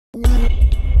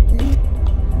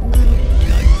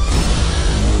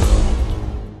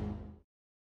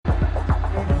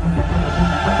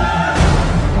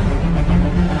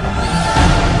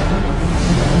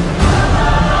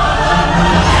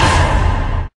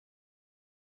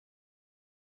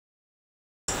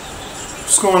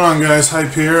What's going on, guys?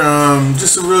 Hype here.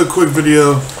 Just a really quick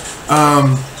video.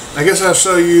 I guess I'll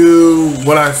show you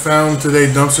what I found today.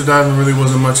 Dumpster diving really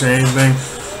wasn't much of anything.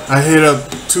 I hit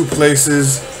up two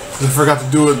places. I forgot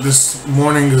to do it this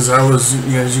morning because I was,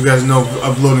 as you guys know,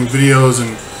 uploading videos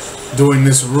and doing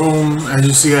this room. As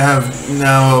you see, I have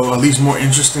now at least more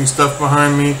interesting stuff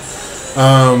behind me,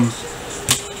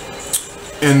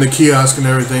 and the kiosk and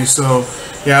everything. So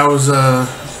yeah, I was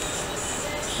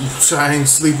I ain't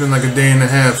sleeping like a day and a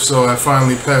half, so I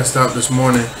finally passed out this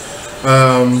morning.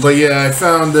 But yeah, I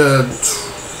found the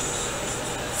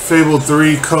Fable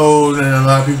 3 code, and a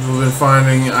lot of people have been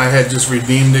finding. I had just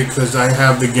redeemed it because I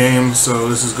have the game, so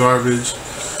this is garbage.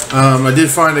 I did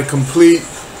find a complete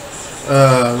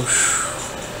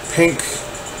pink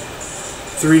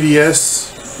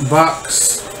 3DS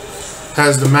box.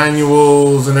 Has the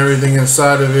manuals and everything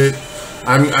inside of it.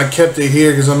 I kept it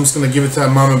here because I'm just going to give it to that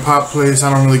mom and pop place.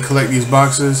 I don't really collect these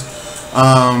boxes,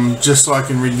 just so I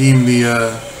can redeem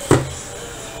the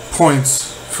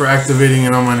points for activating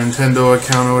it on my Nintendo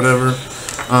account or whatever.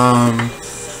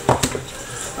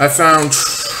 I found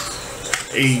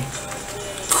a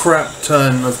crap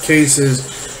ton of cases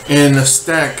and a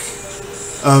stack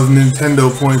of Nintendo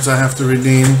points I have to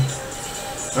redeem.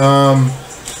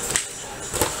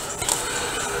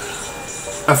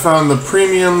 I found the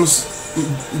premiums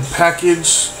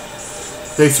package.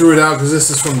 They threw it out because this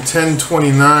is from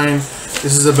 10/29.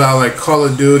 This is about like Call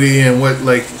of Duty and what,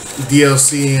 like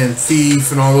DLC and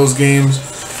Thief and all those games,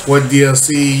 what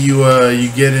DLC you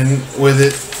get in with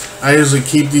it. I usually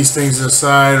keep these things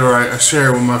aside, or I share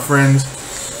it with my friends.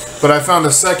 But I found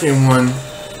a second one,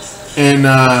 and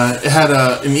it had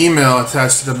an email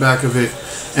attached to the back of it.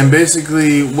 And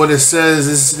basically what it says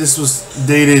is, this was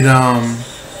dated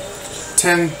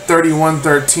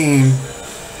 10/31/13,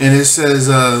 and it says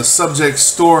subject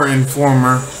store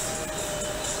informer.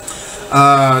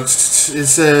 It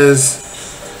says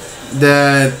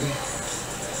that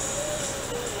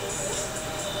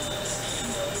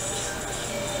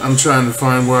I'm trying to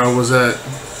find where I was at.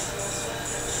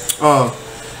 Oh,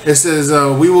 it says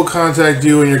we will contact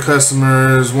you and your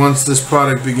customers once this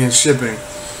product begins shipping.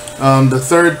 The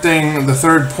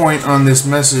third point on this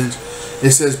message,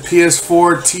 it says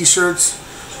PS4 t-shirts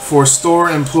for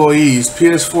store employees.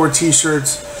 PS4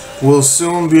 t-shirts will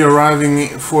soon be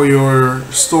arriving for your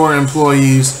store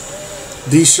employees.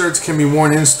 These shirts can be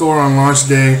worn in store on launch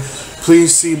day.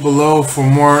 Please see below for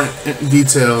more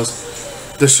details.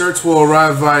 The shirts will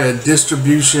arrive via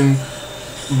distribution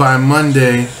by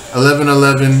Monday,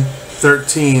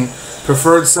 11/11/13.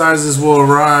 Preferred sizes will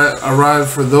arrive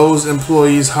for those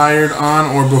employees hired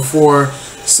on or before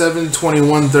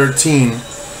 7/21/13,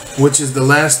 which is the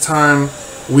last time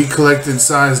we collected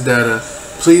size data.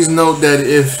 Please note that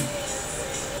if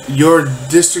your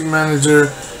district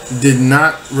manager did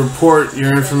not report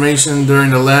your information during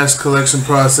the last collection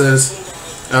process,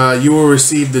 you will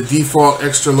receive the default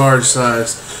extra large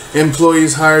size.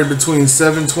 Employees hired between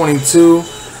 7/22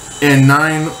 and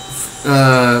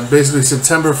basically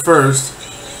September 1st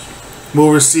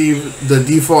will receive the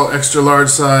default extra large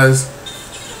size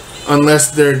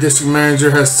unless their district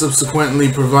manager has subsequently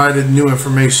provided new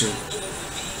information.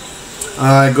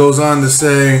 It goes on to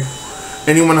say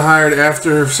anyone hired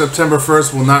after September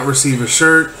 1st will not receive a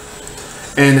shirt.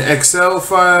 An Excel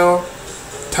file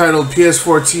titled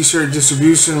PS4 t-shirt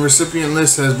distribution recipient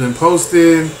list has been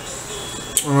posted.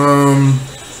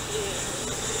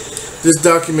 This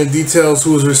document details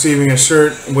who is receiving a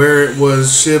shirt, where it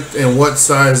was shipped, and what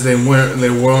size they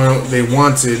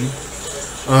wanted.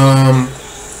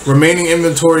 Remaining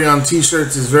inventory on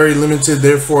t-shirts is very limited,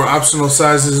 therefore optional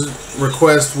sizes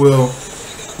request will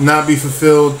not be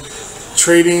fulfilled.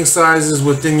 Trading sizes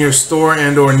within your store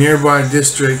and or nearby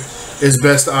district is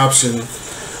best option.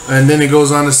 And then it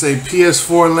goes on to say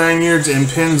PS4 lanyards and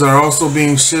pins are also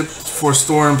being shipped for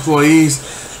store employees.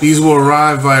 These will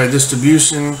arrive via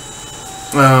distributor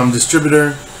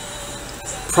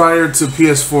prior to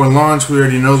PS4 launch. We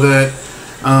already know that.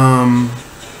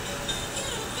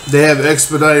 They have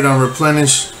expedite on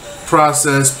replenish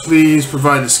process. Please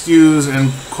provide the SKUs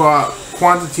and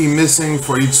quantity missing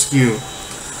for each SKU.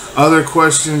 Other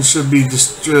questions should be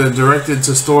directed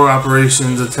to store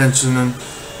operations attention, and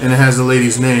it has the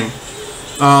lady's name.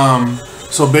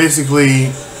 So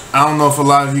basically, I don't know if a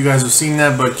lot of you guys have seen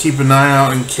that, but keep an eye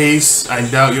out in case. I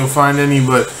doubt you'll find any,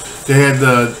 but they had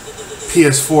the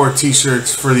PS4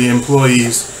 t-shirts for the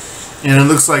employees, and it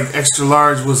looks like extra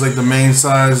large was like the main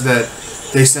size that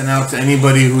they sent out to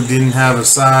anybody who didn't have a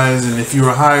size. And if you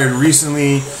were hired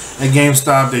recently at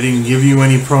Gamestop, they didn't give you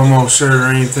any promo shirt or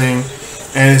anything.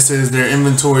 And it says their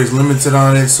inventory is limited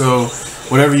on it, so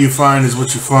whatever you find is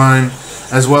what you find.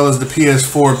 as well as the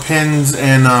PS4 pins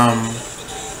and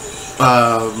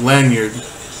lanyard.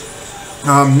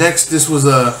 Next, this was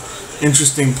a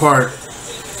interesting part.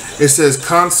 It says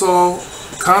console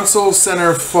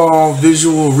center fall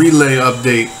visual relay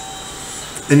update.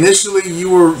 Initially, you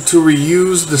were to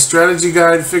reuse the strategy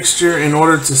guide fixture in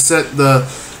order to set the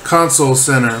console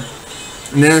center.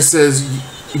 And then it says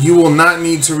you will not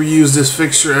need to reuse this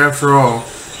fixture after all.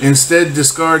 Instead,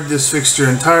 discard this fixture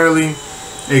entirely.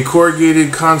 A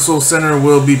corrugated console center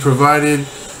will be provided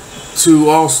to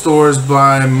all stores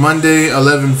by Monday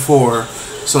 11/4.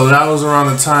 So that was around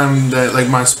the time that, like,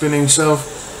 my spinning shelf,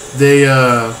 they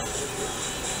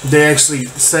actually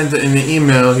sent it in the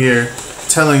email here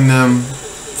telling them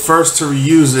first to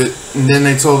reuse it, and then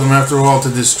they told them after a while to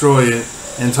destroy it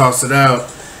and toss it out.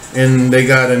 And they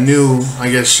got a new, I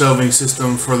guess, shelving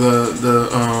system for the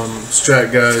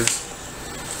Strat guys.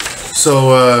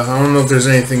 So I don't know if there's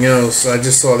anything else. I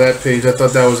just saw that page. I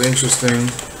thought that was interesting.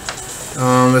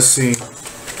 Let's see.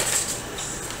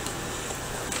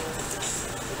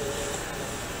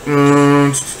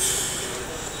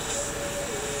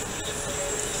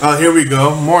 Oh, here we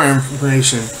go. More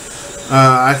information.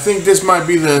 I think this might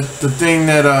be the thing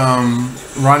that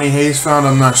Ronnie Hayes found.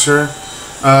 I'm not sure.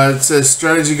 It says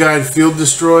Strategy Guide Field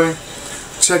Destroy.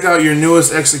 Check out your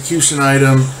newest execution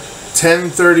item,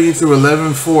 10:30 through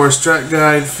 11/4 Strat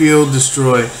Guide Field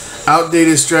Destroy.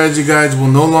 Outdated strategy guides will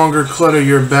no longer clutter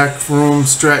your backroom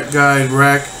Strat Guide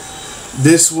rack.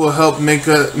 This will help make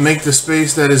the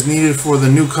space that is needed for the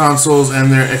new consoles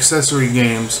and their accessory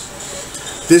games.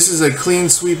 This is a clean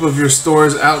sweep of your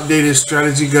store's outdated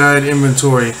strategy guide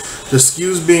inventory. The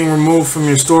SKUs being removed from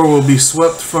your store will be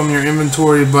swept from your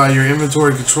inventory by your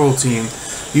inventory control team.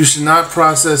 You should not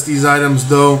process these items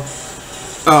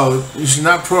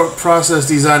process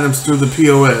these items through the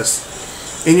POS.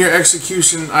 In your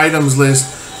execution items list,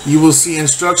 you will see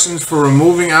instructions for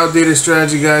removing outdated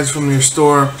strategy guides from your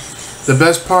store. The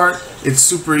best part, it's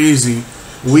super easy.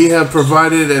 We have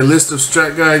provided a list of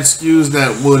Strat Guide SKUs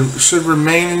that should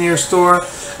remain in your store.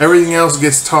 Everything else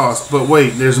gets tossed. But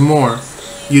wait, there's more.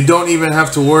 You don't even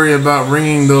have to worry about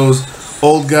ringing those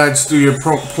old guides through your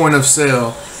point of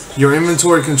sale. Your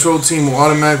inventory control team will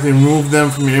automatically remove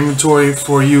them from your inventory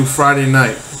for you Friday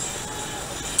night.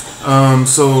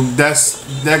 So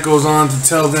that goes on to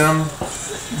tell them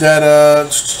that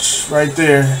right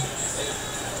there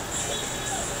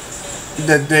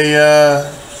that they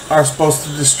are supposed to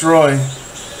destroy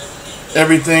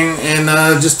everything and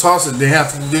just toss it. They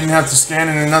didn't have to scan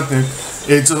it or nothing.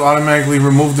 It just automatically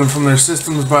removed them from their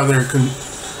systems by their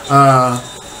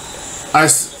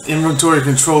inventory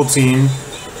control team,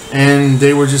 and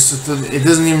they were just. It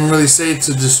doesn't even really say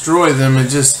to destroy them. It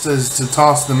just says to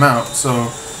toss them out.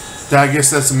 So I guess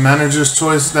that's a manager's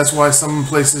choice. That's why some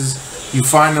places you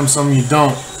find them, some you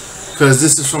don't, because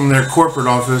this is from their corporate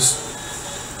office.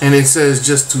 And it says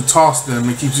just to toss them.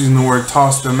 It keeps using the word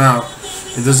toss them out.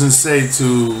 It doesn't say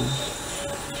to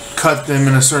cut them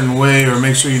in a certain way or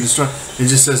make sure you destroy. It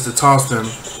just says to toss them.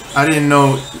 I didn't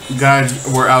know guides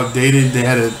were outdated. They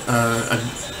had a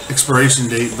expiration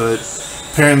date, but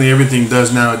apparently everything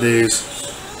does nowadays.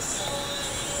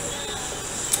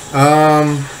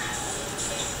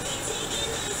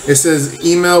 It says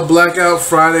email blackout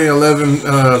Friday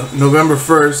November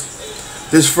 1st.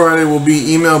 This Friday will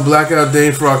be email blackout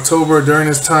day for October. During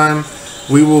this time,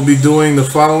 we will be doing the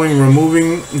following: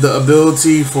 removing the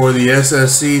ability for the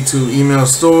SSC to email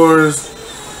stores.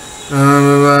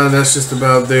 That's just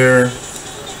about there.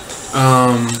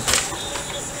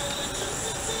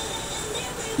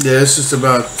 Yeah, it's just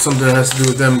about something that has to do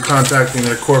with them contacting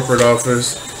their corporate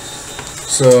office.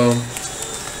 So,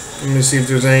 let me see if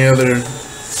there's any other.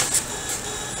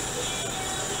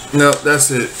 No,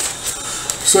 that's it.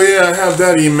 So yeah, I have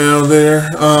that email there.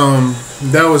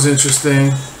 That was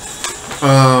interesting.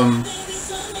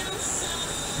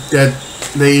 That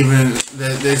they even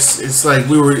it's like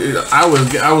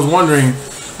I was wondering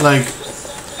like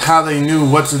how they knew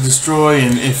what to destroy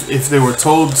and if they were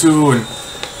told to and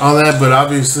all that, but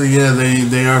obviously yeah,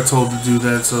 they are told to do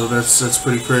that, so that's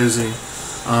pretty crazy.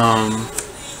 I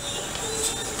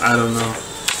don't know.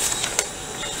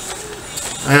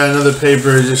 I got another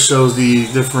paper. It just shows the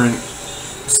different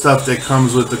stuff that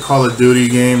comes with the Call of Duty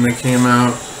game that came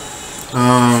out.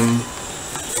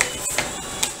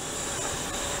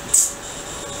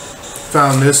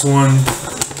 Found this one.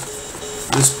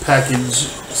 This package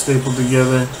stapled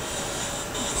together.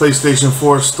 PlayStation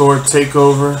 4 store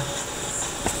takeover.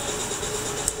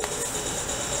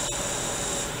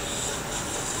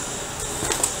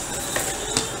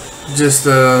 Just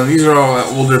these are all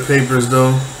older papers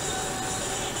though.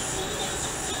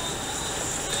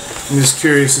 I'm just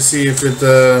curious to see if it,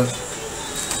 I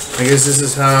guess this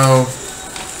is how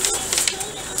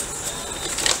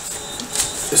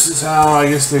I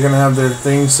guess they're gonna have their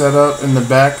thing set up in the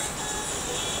back.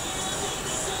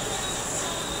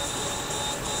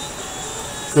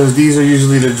 Because these are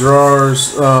usually the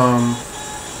drawers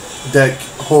that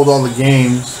hold all the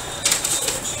games.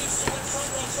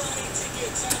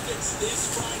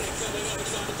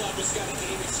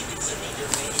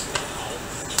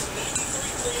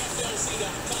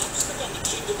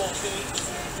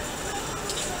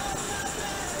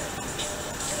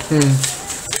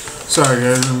 Sorry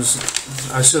guys,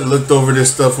 I should have looked over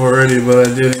this stuff already, but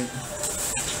I didn't.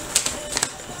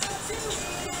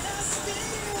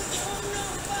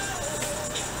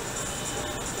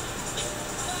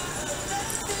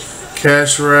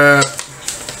 Cash wrap,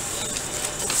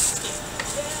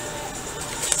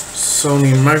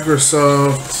 Sony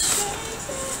Microsoft,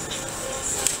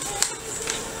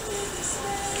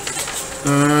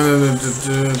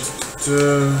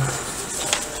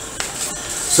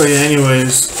 so yeah,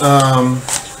 anyways, and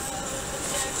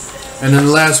then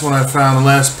the last one I found, the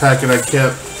last packet I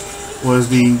kept was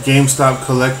the GameStop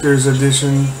Collector's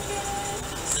Edition.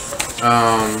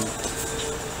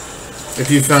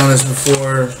 If you found this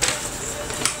before,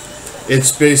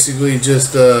 it's basically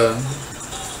just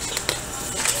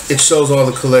it shows all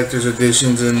the collector's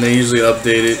editions, and they usually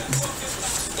update it,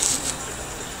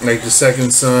 like the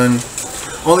Second Son.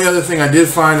 Only other thing I did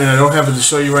find, and I don't have it to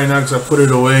show you right now because I put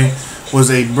it away, was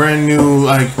a brand new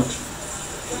like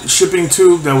shipping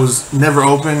tube that was never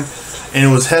open, and it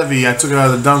was heavy. I took it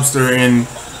out of the dumpster, and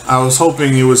I was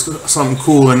hoping it was something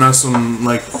cool and not some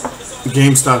like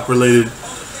GameStop related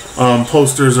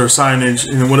posters or signage.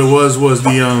 And what it was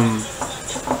the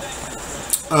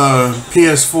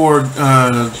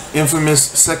PS4 infamous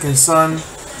Second Son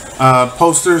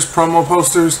posters, promo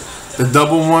posters, the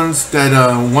double ones that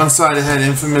one side had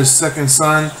infamous Second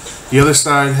Son, the other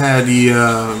side had the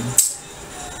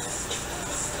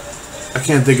I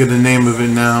can't think of the name of it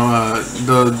now,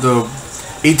 the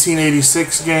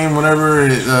 1886 game, whatever,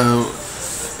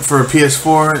 for a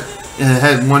PS4, and it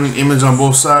had one image on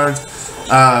both sides.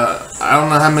 I don't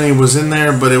know how many was in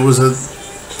there, but it was a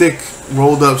thick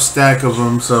rolled up stack of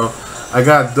them, so I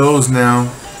got those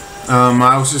now.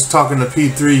 I was just talking to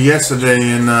P3 yesterday,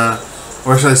 and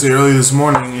or should I say early this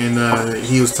morning, and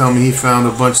he was telling me he found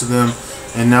a bunch of them,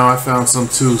 and now I found some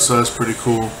too, so that's pretty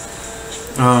cool.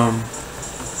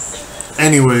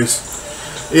 Anyways,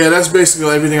 yeah, that's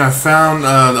basically everything I found.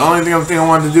 The only thing I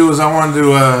wanted to do is I wanted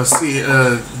to see,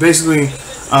 basically,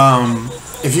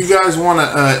 if you guys want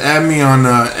to add me on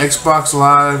Xbox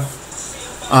Live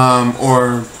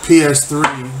or PS3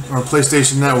 or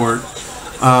PlayStation Network,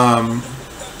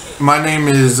 my name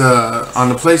is, on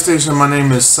the PlayStation, my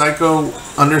name is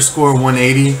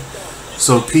Psycho_180,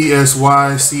 so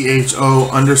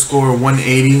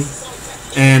PSYCHO_180,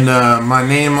 and my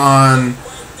name on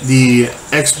the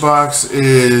Xbox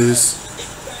is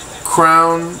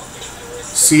Crown,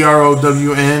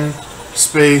 CROWN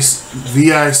space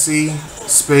VIC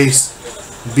space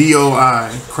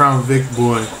BOI, Crown Vic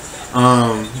Boy.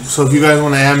 So if you guys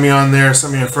want to add me on there,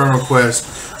 send me a friend request.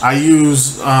 I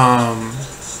use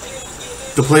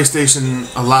the PlayStation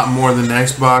a lot more than the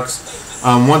Xbox.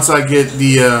 Once I get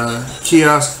the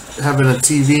kiosk having a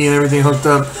TV and everything hooked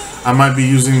up, I might be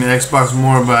using the Xbox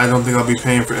more, but I don't think I'll be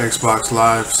paying for Xbox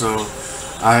Live, so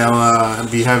I'll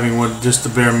be having just the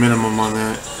bare minimum on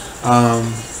that.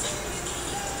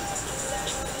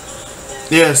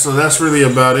 Yeah, so that's really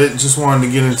about it. Just wanted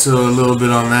to get into a little bit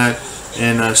on that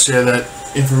and share that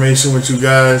information with you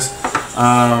guys.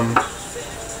 Other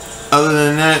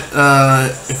than that,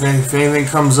 if anything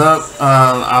comes up,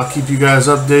 I'll keep you guys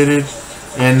updated.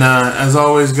 And as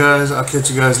always, guys, I'll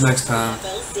catch you guys next time.